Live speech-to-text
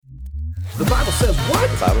The Bible says what?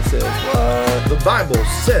 The Bible says what? The Bible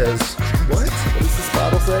says what? What does this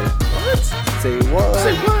Bible say? What? Say what?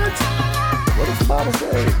 Say what? What does the Bible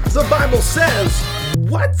say? The Bible says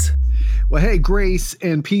what? Well, hey, grace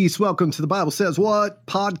and peace. Welcome to the Bible Says What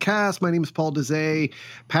podcast. My name is Paul Dezay,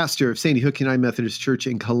 pastor of Sandy Hook United Methodist Church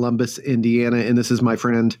in Columbus, Indiana. And this is my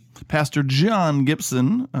friend, Pastor John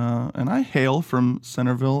Gibson, and I hail from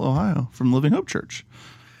Centerville, Ohio, from Living Hope Church.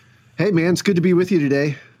 Hey, man, it's good to be with you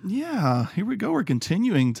today. Yeah, here we go. We're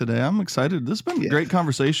continuing today. I'm excited. This has been a great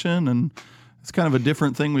conversation, and it's kind of a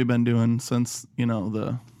different thing we've been doing since,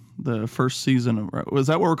 the first season. Was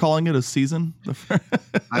that what we're calling it, a seaan?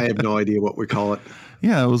 I have no idea what we call it.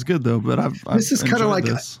 Yeah, it was good, though. But This is kind of like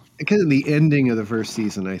this. kind of the ending of the first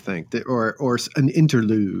season, I think, or an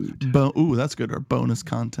interlude. Ooh, that's good. Or bonus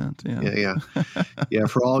content. Yeah. Yeah,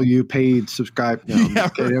 for all you paid subscribe. No,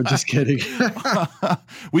 I'm just kidding.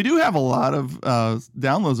 We do have a lot of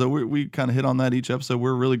downloads, though. We kind of hit on that each episode.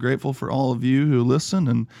 We're really grateful for all of you who listen,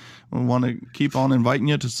 and we want to keep on inviting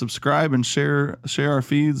you to subscribe and share our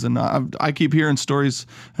feeds. And I keep hearing stories.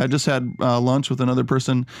 I just had lunch with another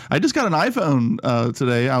person. I just got an iPhone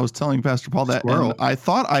today. I was telling Pastor Paul that, and I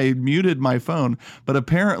thought I muted my phone, but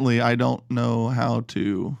apparently I don't know how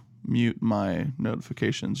to mute my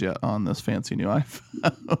notifications yet on this fancy new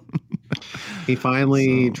iPhone. He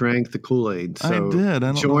finally drank the Kool-Aid. So I did.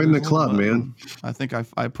 I join the club, man. I think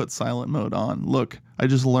I put silent mode on. Look, I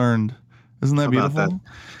just learned. Isn't that beautiful?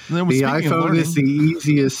 The iPhone is the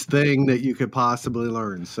easiest thing that you could possibly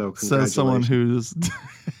learn. So congratulations. Says someone who's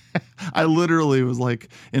I literally was like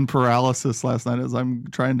in paralysis last night as I'm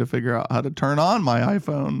trying to figure out how to turn on my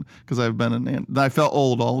iPhone because I felt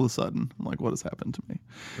old all of a sudden. I'm like, what has happened to me?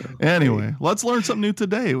 Anyway, let's learn something new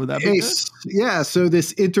today. Would that be good? Yeah. So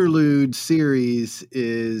this interlude series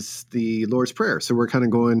is the Lord's Prayer. So we're kind of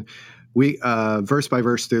going verse by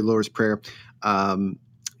verse through the Lord's Prayer.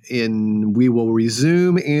 And we will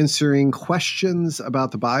resume answering questions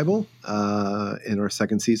about the Bible in our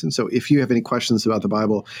second season. So if you have any questions about the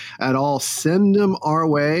Bible at all, send them our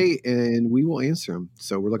way and we will answer them.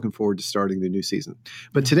 So we're looking forward to starting the new season.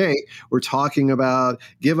 But today we're talking about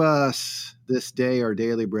give us this day our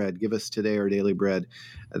daily bread. Give us today our daily bread.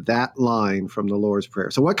 That line from the Lord's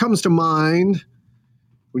Prayer. So what comes to mind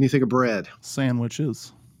when you think of bread?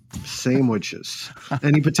 Sandwiches.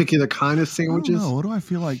 Any particular kind of sandwiches? I don't know. What do I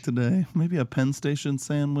feel like today? Maybe a Penn Station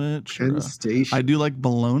sandwich. Station. I do like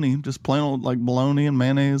bologna, just plain old like bologna and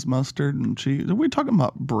mayonnaise, mustard and cheese. Are we talking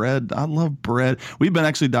about bread? I love bread. We've been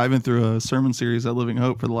actually diving through a sermon series at Living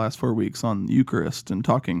Hope for the last 4 weeks on Eucharist and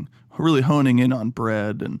really honing in on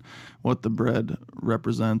bread and what the bread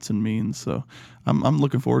represents and means. So I'm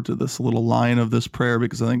looking forward to this little line of this prayer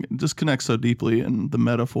because I think it just connects so deeply in the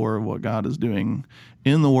metaphor of what God is doing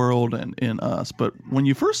in the world and in us. But when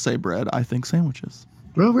you first say bread, I think sandwiches.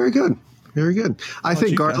 Well, very good. Very good. I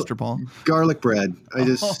think garlic bread. Garlic bread,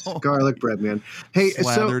 man. Hey,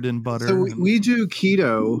 slathered in butter. So we do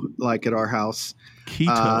keto, like at our house.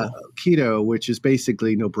 Keto, which is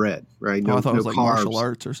basically no bread, right? No, I thought it was like carbs. Martial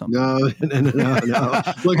arts or something. No.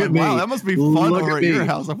 Look at me. Wow, that must be fun over at your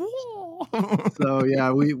house. So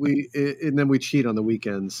yeah, we and then we cheat on the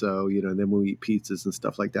weekends. So and then we eat pizzas and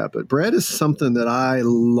stuff like that. But bread is something that I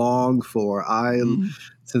long for.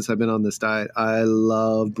 Since I've been on this diet, I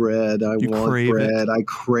love bread. I want bread. I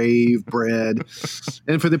crave bread.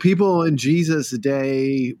 And for the people in Jesus'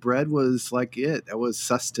 day, bread was like it. That was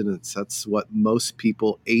sustenance. That's what most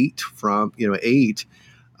people ate. They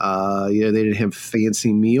didn't have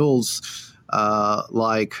fancy meals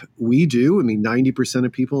like we do. I mean, 90%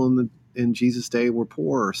 of people in Jesus' day were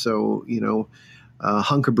poor. So, a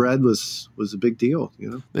hunk of bread was a big deal.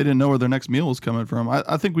 They didn't know where their next meal was coming from.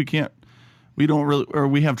 I think we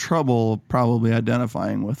have trouble probably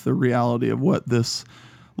identifying with the reality of what this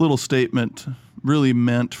little statement really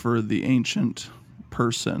meant for the ancient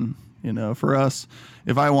person. For us,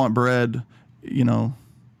 if I want bread,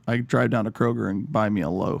 I drive down to Kroger and buy me a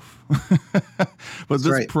loaf. But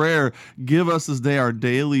this prayer, give us this day our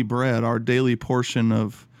daily bread, our daily portion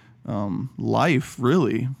of life,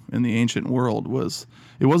 really, in the ancient world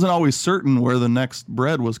it wasn't always certain where the next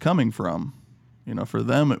bread was coming from. For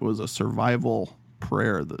them, it was a survival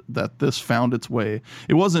prayer that this found its way.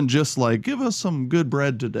 It wasn't just like, give us some good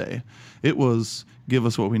bread today. It was, give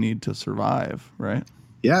us what we need to survive, right?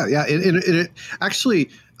 Yeah. It actually,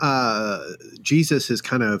 Jesus is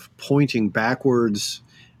kind of pointing backwards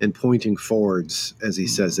and pointing forwards as he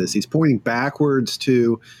says this. He's pointing backwards to,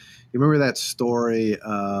 you remember that story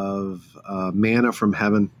of manna from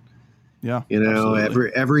heaven? Yeah.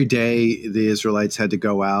 Every day the Israelites had to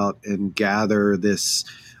go out and gather this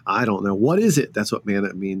I don't know. What is it? That's what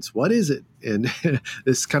manna means. What is it? And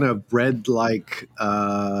this kind of bread like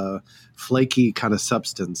flaky kind of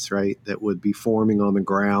substance, right? That would be forming on the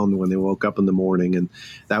ground when they woke up in the morning. And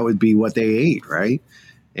that would be what they ate, right?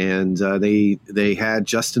 And they had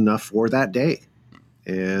just enough for that day.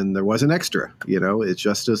 And there wasn't extra, it's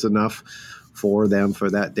just as enough for them for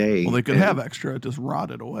that day. Well, they could have extra, it just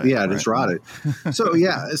rotted away. Yeah, right? It just rotted. So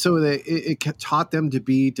it taught them to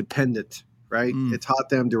be dependent, right? It taught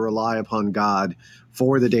them to rely upon God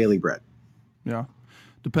for the daily bread. Yeah.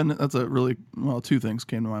 Dependent, that's a really, two things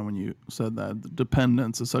came to mind when you said that.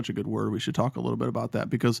 Dependence is such a good word. We should talk a little bit about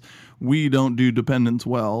that because we don't do dependence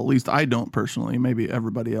well. At least I don't personally. Maybe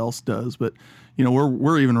everybody else does. But,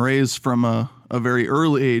 we're even raised from a very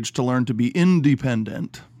early age to learn to be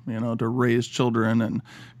independent, to raise children and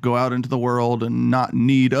go out into the world and not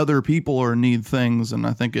need other people or need things. And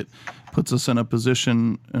I think it puts us in a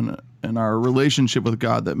position in our relationship with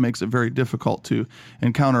God that makes it very difficult to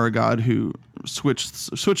encounter a God who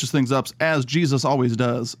switches things up as Jesus always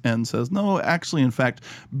does and says, no, actually, in fact,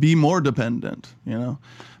 be more dependent,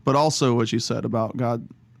 But also what you said about God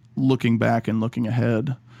looking back and looking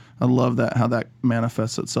ahead. I love that, how that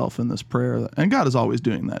manifests itself in this prayer. And God is always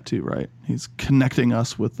doing that too, right? He's connecting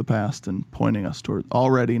us with the past and pointing us toward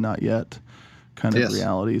already, not yet kind of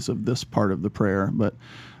realities of this part of the prayer. But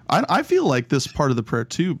I feel like this part of the prayer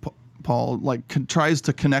too, Paul, tries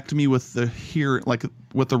to connect me with the here,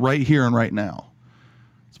 with the right here and right now.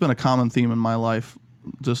 It's been a common theme in my life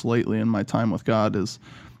just lately in my time with God is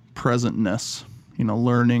presentness,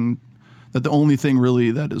 learning that the only thing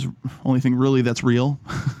really that's real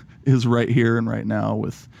is right here and right now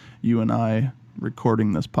with you and I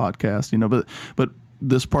recording this podcast, but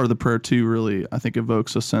this part of the prayer too really, I think,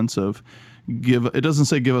 evokes a sense of it doesn't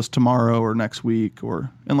say give us tomorrow or next week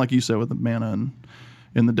and like you said with the manna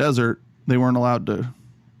in the desert, they weren't allowed to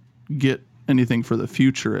get anything for the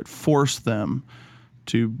future. It forced them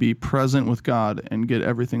to be present with God and get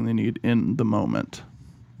everything they need in the moment.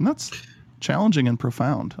 And that's challenging and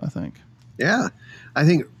profound, I think. Yeah. I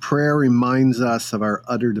think prayer reminds us of our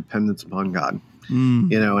utter dependence upon God.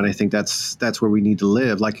 And I think that's where we need to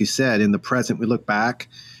live. Like you said, in the present, we look back,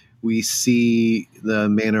 we see the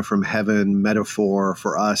manna from heaven metaphor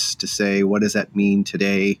for us to say, what does that mean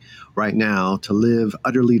today, right now, to live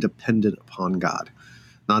utterly dependent upon God,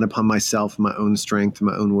 not upon myself, my own strength,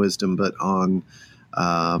 my own wisdom, but on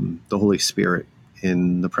the Holy Spirit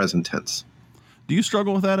in the present tense. Do you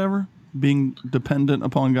struggle with that ever, being dependent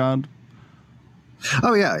upon God?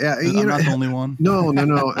 Oh yeah. I'm not the only one. No.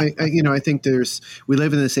 I think we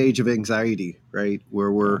live in this age of anxiety, right?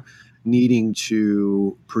 Where we're needing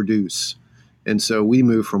to produce. And so we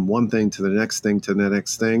move from one thing to the next thing to the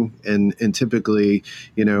next thing. And typically,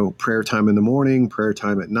 prayer time in the morning, prayer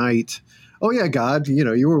time at night. Oh yeah, God,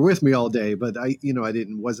 you were with me all day, but I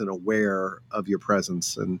wasn't aware of your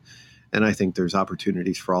presence. And I think there's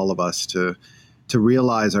opportunities for all of us to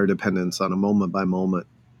realize our dependence on a moment by moment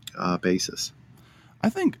basis. I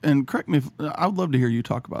think, and correct me, I would love to hear you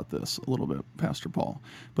talk about this a little bit, Pastor Paul.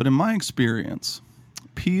 But in my experience,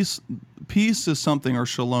 peace is something, or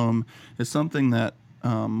shalom is something that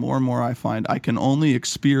more and more I find I can only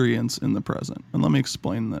experience in the present. And let me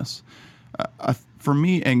explain this. For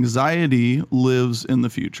me, anxiety lives in the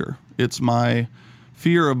future. It's my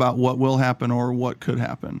fear about what will happen or what could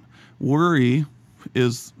happen. Worry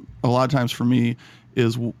is, a lot of times for me,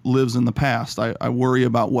 lives in the past. I worry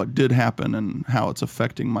about what did happen and how it's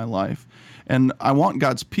affecting my life. And I want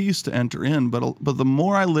God's peace to enter in, but the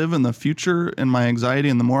more I live in the future in my anxiety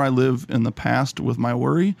and the more I live in the past with my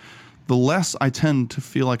worry, the less I tend to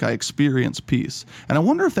feel like I experience peace. And I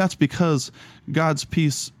wonder if that's because God's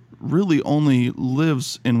peace really only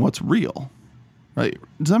lives in what's real. Right?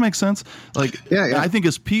 Does that make sense? Yeah. I think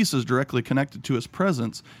his peace is directly connected to his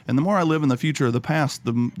presence. And the more I live in the future or the past,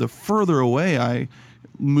 the further away I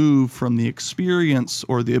move from the experience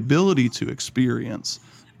or the ability to experience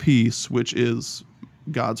peace, which is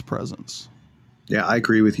God's presence. Yeah, I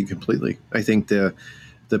agree with you completely. I think the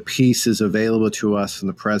peace is available to us in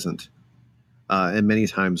the present. And many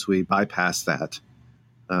times we bypass that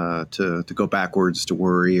to go backwards, to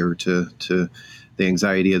worry, or to the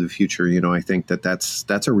anxiety of the future. I think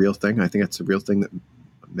that's a real thing. I think that's a real thing that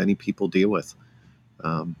many people deal with.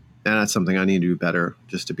 And that's something I need to do better,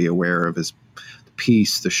 just to be aware of his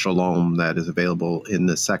peace, the shalom that is available in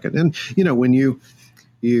the second. And, when you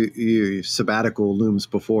you sabbatical looms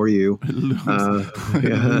before you. It looms,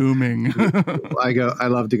 Yeah. looming. I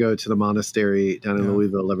love to go to the monastery down in Yeah.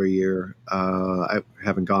 Louisville every year. I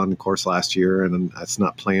haven't gone, of course, last year, and that's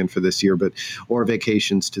not planned for this year. Or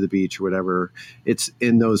vacations to the beach or whatever. It's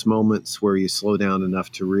in those moments where you slow down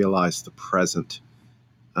enough to realize the present.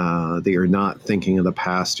 That you're not thinking of the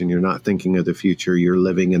past and you're not thinking of the future. You're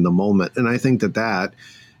living in the moment, and I think that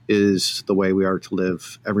is the way we are to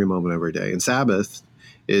live every moment, every day. And Sabbath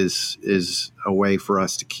is a way for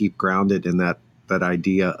us to keep grounded in that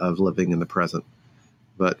idea of living in the present.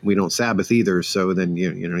 But we don't Sabbath either, so then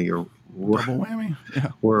you're Double whammy.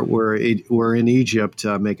 Yeah. we're in Egypt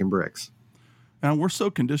making bricks. And we're so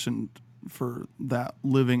conditioned for that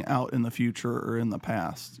living out in the future or in the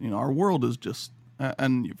past. Our world is just,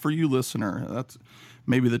 and for you listener, that's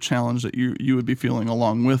maybe the challenge that you would be feeling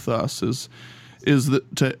along with us is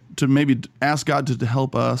that to maybe ask God to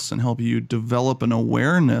help us and help you develop an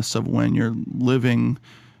awareness of when you're living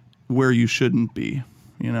where you shouldn't be,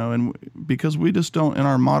 and because we just don't, in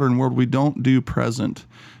our modern world, we don't do present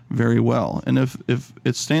very well. And if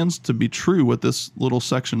it stands to be true what this little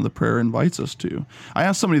section of the prayer invites us to. I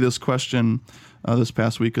asked somebody this question this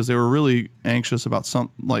past week because they were really anxious about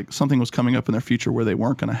something was coming up in their future where they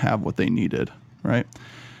weren't going to have what they needed, right?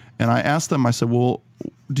 And I asked them, I said, well,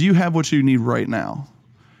 do you have what you need right now?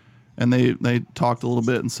 And they talked a little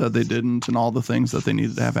bit and said they didn't and all the things that they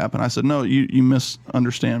needed to have happen. I said, no, you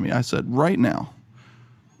misunderstand me. I said, right now,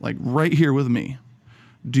 like right here with me,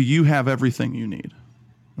 do you have everything you need?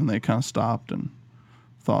 And they kind of stopped and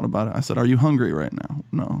thought about it. I said, are you hungry right now?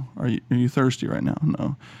 No. Are you thirsty right now?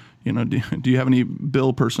 No. Do you have any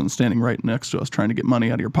bill person standing right next to us trying to get money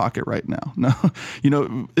out of your pocket right now? No.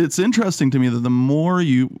 It's interesting to me that the more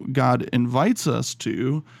God invites us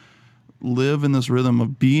to live in this rhythm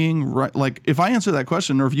of being right. Like if I answer that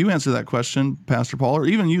question, or if you answer that question, Pastor Paul, or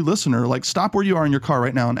even you listener, like stop where you are in your car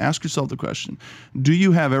right now and ask yourself the question, do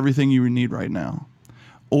you have everything you need right now?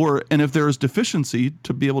 And if there is deficiency,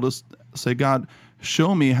 to be able to say, God,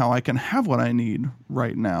 show me how I can have what I need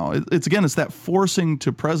right now. It's that forcing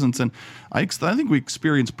to presence. And I think we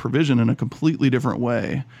experience provision in a completely different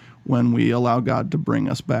way when we allow God to bring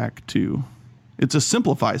us back to, it just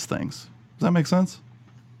simplifies things. Does that make sense?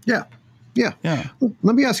 Yeah.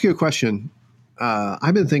 Let me ask you a question.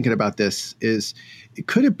 I've been thinking about this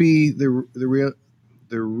could it be the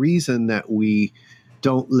reason that we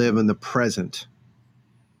don't live in the present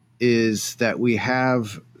is that we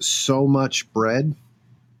have so much bread.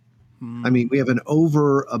 I mean, we have an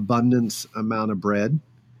overabundance amount of bread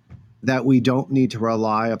that we don't need to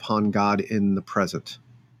rely upon God in the present.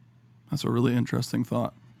 That's a really interesting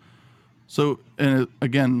thought. So, and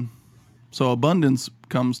so abundance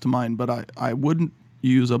comes to mind, but I wouldn't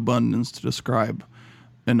use abundance to describe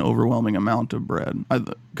an overwhelming amount of bread.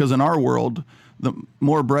 Because in our world, the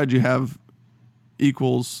more bread you have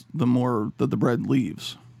equals the more that the bread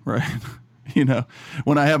leaves. Right.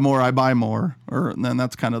 When I have more, I buy more, and then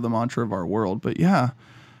that's kind of the mantra of our world. But yeah,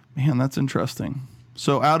 man, that's interesting.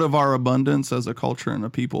 So out of our abundance as a culture and a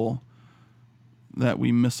people, that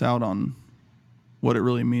we miss out on what it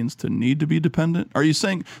really means to need to be dependent. Are you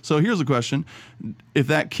saying, so here's the question, if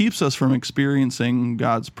that keeps us from experiencing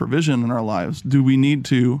God's provision in our lives, do we need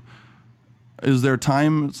to, is there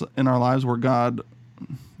times in our lives where God,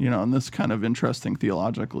 and this kind of interesting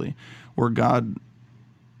theologically, where God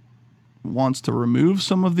wants to remove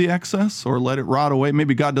some of the excess or let it rot away?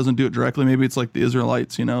 Maybe God doesn't do it directly. Maybe it's like the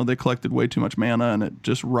Israelites, they collected way too much manna and it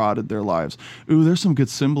just rotted their lives. Ooh, there's some good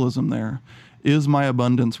symbolism there. Is my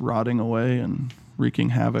abundance rotting away and wreaking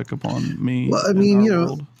havoc upon me? Well, I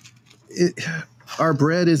mean, our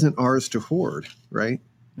bread isn't ours to hoard, right?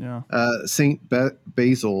 Yeah. Saint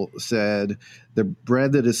Basil said, the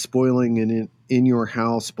bread that is spoiling in your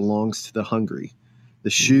house belongs to the hungry. The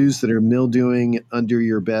shoes that are mildewing under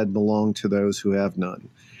your bed belong to those who have none.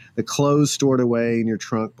 The clothes stored away in your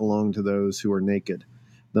trunk belong to those who are naked.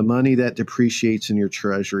 The money that depreciates in your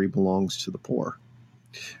treasury belongs to the poor.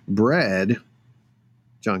 Bread,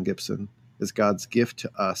 John Gibson, is God's gift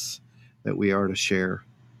to us that we are to share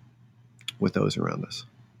with those around us.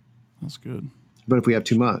 That's good. But if we have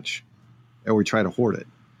too much, or we try to hoard it,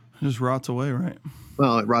 it just rots away, right?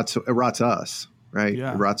 Well, it rots us. Right?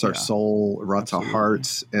 Yeah, it rots our soul, it rots absolutely. our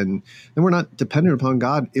hearts, and then we're not dependent upon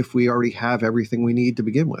God if we already have everything we need to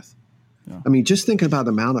begin with. Yeah. I mean, just think about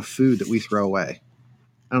the amount of food that we throw away.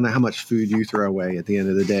 I don't know how much food you throw away at the end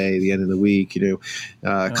of the day, the end of the week,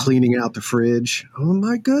 cleaning out the fridge. Oh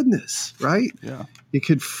my goodness, right? Yeah. You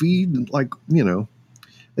could feed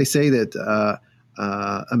they say that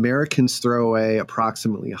Americans throw away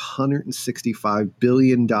approximately $165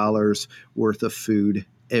 billion worth of food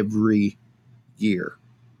every year.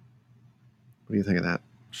 What do you think of that?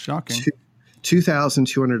 Shocking.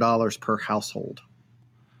 $2,200 per household.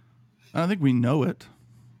 I think we know it,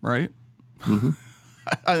 right? Mm-hmm.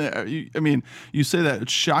 I mean, you say that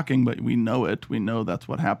it's shocking, but we know it. We know that's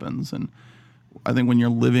what happens. And I think when you're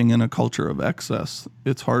living in a culture of excess,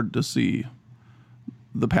 it's hard to see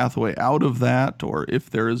the pathway out of that, or if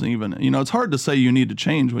there isn't even, it's hard to say you need to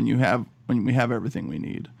change when we have everything we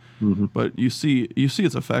need. Mm-hmm. But you see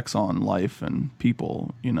its effects on life and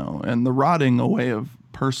people, and the rotting away of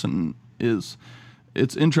person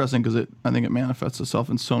it's interesting because I think it manifests itself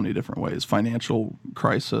in so many different ways. Financial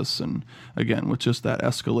crisis, and again, with just that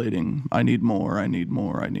escalating, I need more,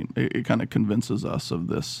 it kind of convinces us of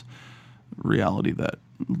this reality that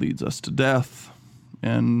leads us to death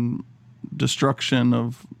and destruction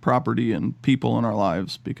of property and people in our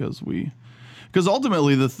lives because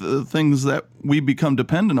ultimately the things that we become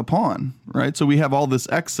dependent upon, right? So we have all this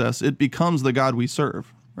excess, it becomes the God we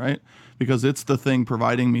serve, right? Because it's the thing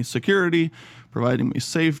providing me security, providing me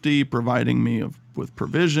safety, providing me with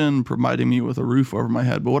provision, providing me with a roof over my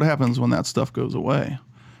head. But what happens when that stuff goes away?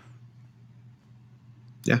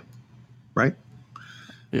 Yeah. Right.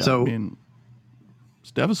 Yeah. So, I mean,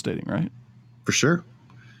 it's devastating, right? For sure.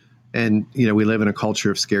 And, we live in a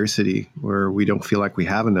culture of scarcity where we don't feel like we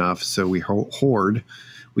have enough. So we hoard,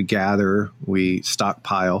 we gather, we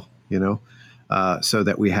stockpile, so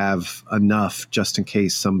that we have enough just in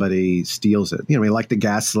case somebody steals it. Like the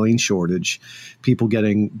gasoline shortage, people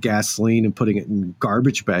getting gasoline and putting it in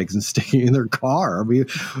garbage bags and sticking it in their car. I mean,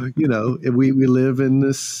 we live in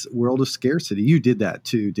this world of scarcity. You did that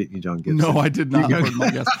too, didn't you, John Gibson? No, I did not hoard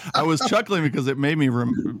my gas. I was chuckling because it made me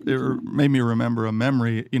remember a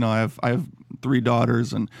memory. I have 3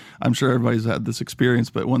 daughters, and I'm sure everybody's had this experience.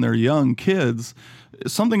 But when they're young kids,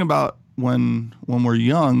 something about when we're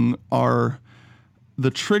young are the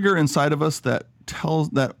trigger inside of us that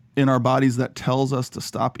in our bodies that tells us to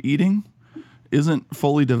stop eating isn't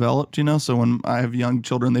fully developed, So when I have young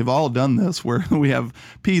children, they've all done this where we have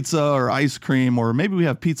pizza or ice cream, or maybe we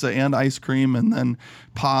have pizza and ice cream and then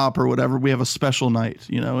pop or whatever. We have a special night,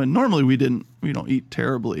 and normally we don't eat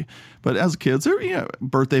terribly, but as kids, there,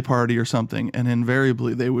 birthday party or something. And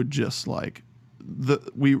invariably they would just like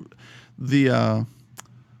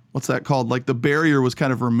what's that called? Like the barrier was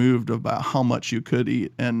kind of removed about how much you could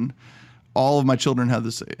eat. And all of my children had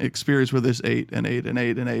this experience where they ate and ate and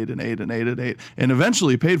ate and ate and ate and ate and ate, and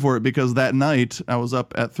eventually paid for it because that night I was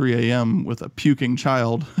up at 3 a.m. with a puking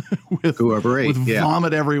child with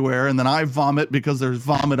vomit everywhere. And then I vomit because there's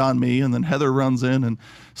vomit on me. And then Heather runs in and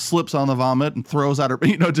slips on the vomit and throws out her,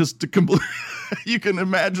 just to complete. You can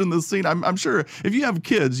imagine the scene. I'm sure if you have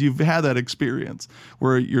kids, you've had that experience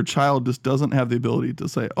where your child just doesn't have the ability to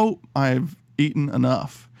say, oh, I've eaten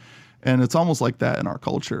enough. And it's almost like that in our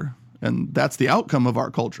culture. And that's the outcome of our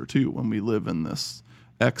culture, too, when we live in this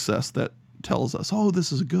excess that tells us, oh,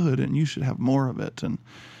 this is good and you should have more of it, and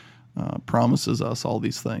promises us all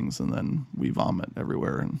these things. And then we vomit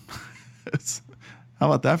everywhere. And how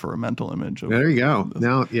about that for a mental image? There you go.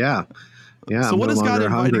 Now, yeah. Yeah. So what is God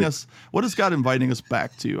inviting us? What is God inviting us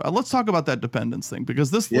back to? Let's talk about that dependence thing, because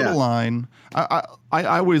this little line, I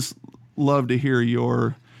always love to hear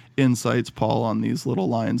your insights, Paul, on these little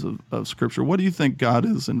lines of Scripture. What do you think God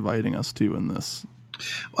is inviting us to in this?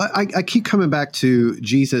 Well, I keep coming back to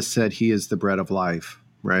Jesus said he is the bread of life,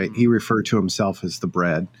 right? Mm-hmm. He referred to himself as the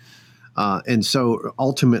bread. And so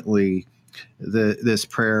ultimately, this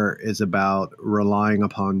prayer is about relying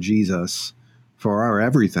upon Jesus for our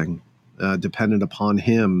everything, dependent upon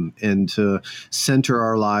him, and to center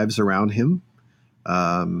our lives around him,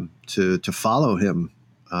 to follow him,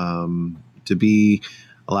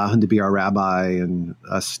 allow him to be our rabbi and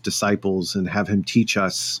us disciples, and have him teach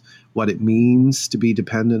us what it means to be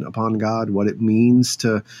dependent upon God, what it means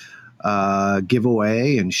to give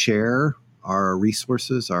away and share our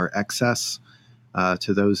resources, our excess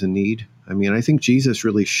to those in need. I mean, I think Jesus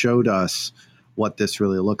really showed us what this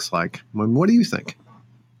really looks like. I mean, what do you think?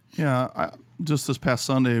 Yeah, just this past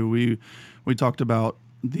Sunday, we talked about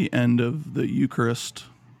the end of the Eucharist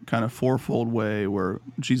kind of fourfold way, where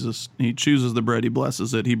Jesus, he chooses the bread, he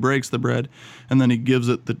blesses it, he breaks the bread, and then he gives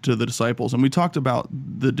it to the disciples. And we talked about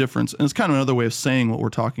the difference, and it's kind of another way of saying what we're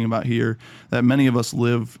talking about here, that many of us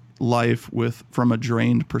live life from a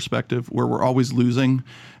drained perspective, where we're always losing.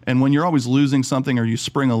 And when you're always losing something, or you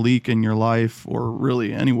spring a leak in your life, or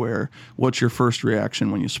really anywhere, what's your first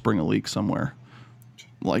reaction when you spring a leak somewhere?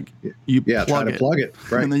 Like you plug it,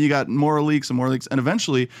 right? And then you got more leaks and more leaks, and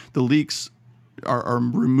eventually the leaks are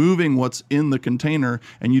removing what's in the container,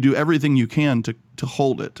 and you do everything you can to to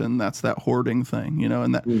hold it, and that's that hoarding thing,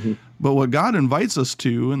 and that. But what God invites us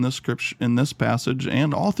to in this scripture, in this passage,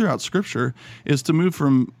 and all throughout Scripture, is to move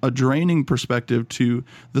from a draining perspective to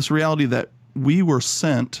this reality that we were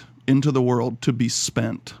sent into the world to be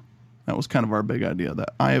spent. That was kind of our big idea,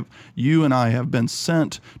 that you and I have been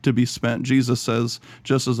sent to be spent. Jesus says,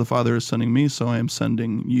 just as the Father is sending me, so I am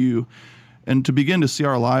sending you. And to begin to see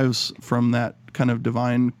our lives from that kind of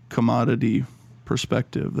divine commodity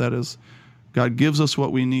perspective, that is, God gives us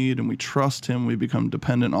what we need and we trust him, we become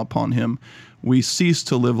dependent upon him. We cease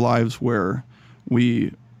to live lives where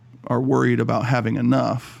we are worried about having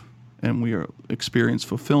enough, and we experience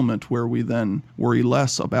fulfillment where we then worry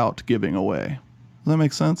less about giving away. Does that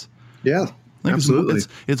make sense? Yeah, absolutely.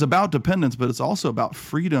 It's about dependence, but it's also about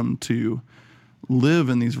freedom to live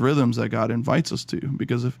in these rhythms that God invites us to.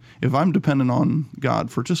 Because if I'm dependent on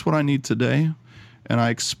God for just what I need today, and I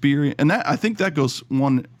experience, and that, I think that goes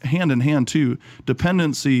one hand in hand too.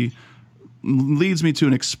 Dependency leads me to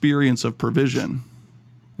an experience of provision.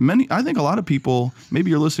 I think a lot of people, maybe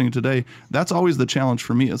you're listening today, that's always the challenge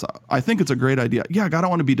for me, is I think it's a great idea. Yeah, God, I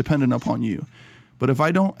want to be dependent upon you. But if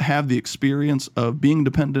I don't have the experience of being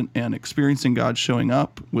dependent and experiencing God showing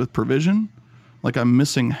up with provision, like I'm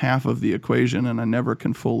missing half of the equation, and I never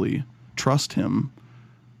can fully trust him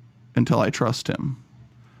until I trust him.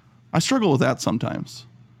 I struggle with that sometimes.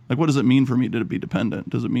 Like, what does it mean for me to be dependent?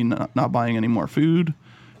 Does it mean not buying any more food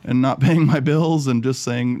and not paying my bills and just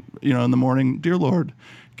saying, in the morning, dear Lord,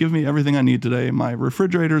 give me everything I need today. My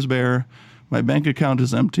refrigerator's bare. My bank account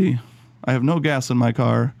is empty. I have no gas in my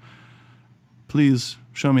car. Please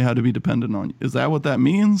show me how to be dependent on you. Is that what that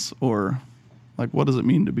means? Or like, what does it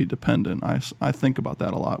mean to be dependent? I think about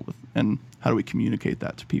that a lot and how do we communicate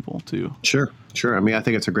that to people too? Sure. I mean, I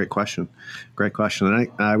think it's a great question. And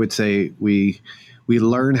I would say we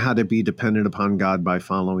learn how to be dependent upon God by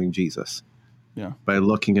following Jesus. Yeah. By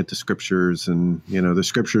looking at the scriptures, and the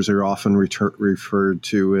scriptures are often referred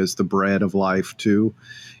to as the bread of life too,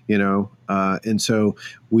 and so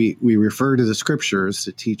we refer to the scriptures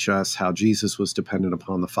to teach us how Jesus was dependent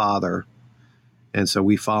upon the Father, and so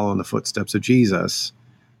we follow in the footsteps of Jesus,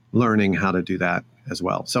 learning how to do that as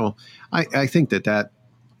well. So I think that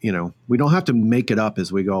we don't have to make it up as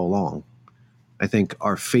we go along. I think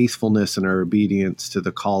our faithfulness and our obedience to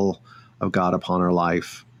the call of God upon our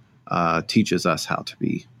life teaches us how to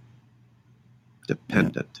be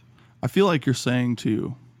dependent. Yeah. I feel like you're saying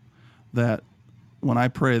too that when I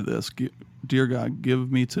pray this, dear God,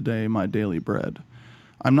 give me today my daily bread,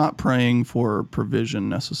 I'm not praying for provision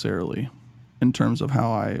necessarily in terms of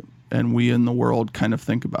how I and we in the world kind of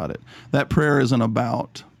think about it. That prayer isn't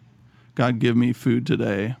about, God, give me food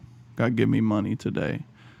today. God, give me money today.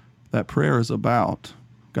 That prayer is about,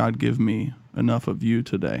 God, give me enough of you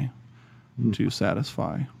today to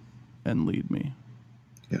satisfy and lead me.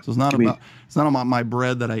 Yeah. So it's not about my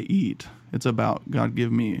bread that I eat. It's about, God,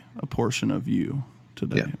 give me a portion of you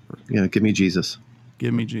today. Yeah. Give me Jesus.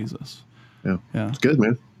 Give me Jesus. Yeah. Yeah. It's good,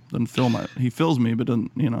 man. He fills me, but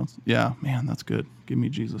doesn't, man, that's good. Give me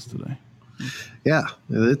Jesus today. Yeah.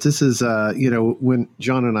 This is, when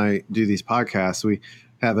John and I do these podcasts, we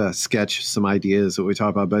have a sketch, some ideas that we talk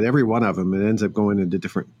about, but every one of them, it ends up going into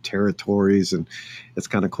different territories, and it's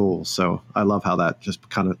kind of cool. So I love how that just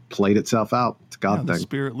kind of played itself out. It's a God thing. The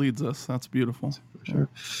Spirit leads us. That's beautiful. For sure.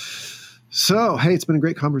 So, hey, it's been a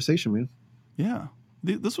great conversation, man. Yeah.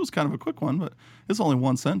 This was kind of a quick one, but it's only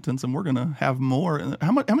one sentence, and we're going to have more.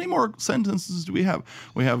 How many more sentences do we have?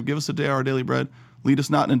 We have, give us today our daily bread. Lead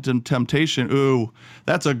us not into temptation. Ooh,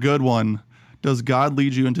 that's a good one. Does God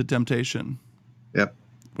lead you into temptation? Yep.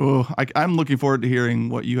 Oh, I'm looking forward to hearing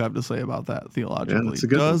what you have to say about that theologically. Yeah, that's a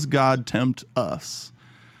good Does one. God tempt us?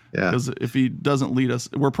 Yeah. Because if he doesn't lead us,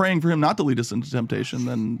 we're praying for him not to lead us into temptation,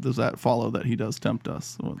 then does that follow that he does tempt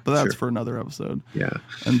us? But that's for another episode. Yeah.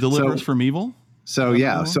 And deliver us from evil? So,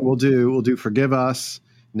 so we'll do forgive us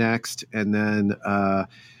next, and then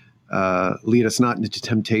lead us not into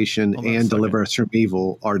temptation and deliver us from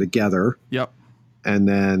evil are together. Yep. And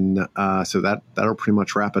then so that'll pretty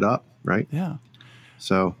much wrap it up, right? Yeah.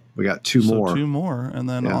 So we got two more, and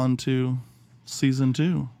then on to season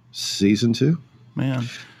 2. Season 2. Man,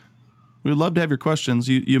 we'd love to have your questions.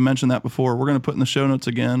 You mentioned that before. We're going to put in the show notes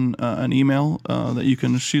again an email that you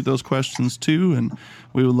can shoot those questions to, and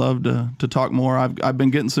we would love to talk more. I've been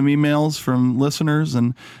getting some emails from listeners,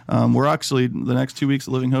 and we're actually the next 2 weeks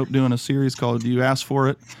at Living Hope doing a series called "You Asked for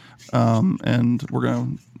It," and we're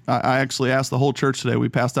going to. I actually asked the whole church today. We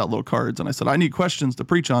passed out little cards, and I said, I need questions to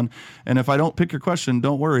preach on. And if I don't pick your question,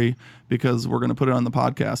 don't worry, because we're going to put it on the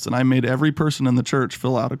podcast. And I made every person in the church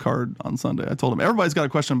fill out a card on Sunday. I told them, everybody's got a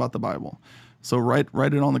question about the Bible. So write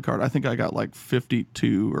it on the card. I think I got like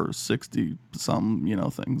 52 or 60 some,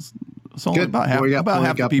 things. So only Good. about half Well,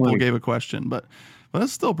 the got people plenty. gave a shame, but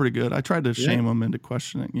that's still pretty good. I tried to shame them into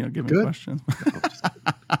questioning, giving Good. questions.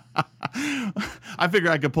 I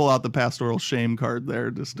figure I could pull out the pastoral shame card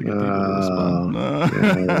there just to get people to respond.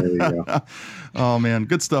 There you go. Oh man,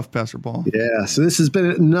 good stuff, Pastor Paul. Yeah. So this has been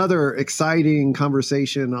another exciting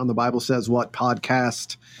conversation on the Bible Says What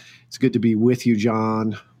podcast. It's good to be with you,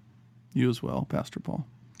 John. You as well, Pastor Paul.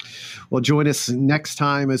 Well, join us next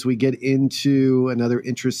time as we get into another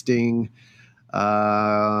interesting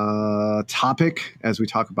topic as we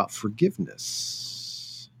talk about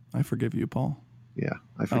forgiveness. I forgive you, Paul. Yeah,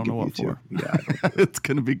 I I don't forgive know you what too. for. Yeah, It's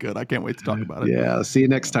going to be good. I can't wait to talk about it. yeah. See you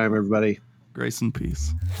next time, everybody. Grace and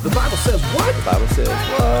peace. The Bible says what? The Bible says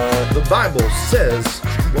what? The Bible says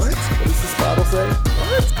what? What does this Bible say?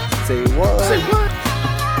 What? Say what? Say what?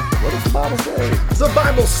 What does the Bible say? The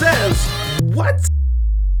Bible says what?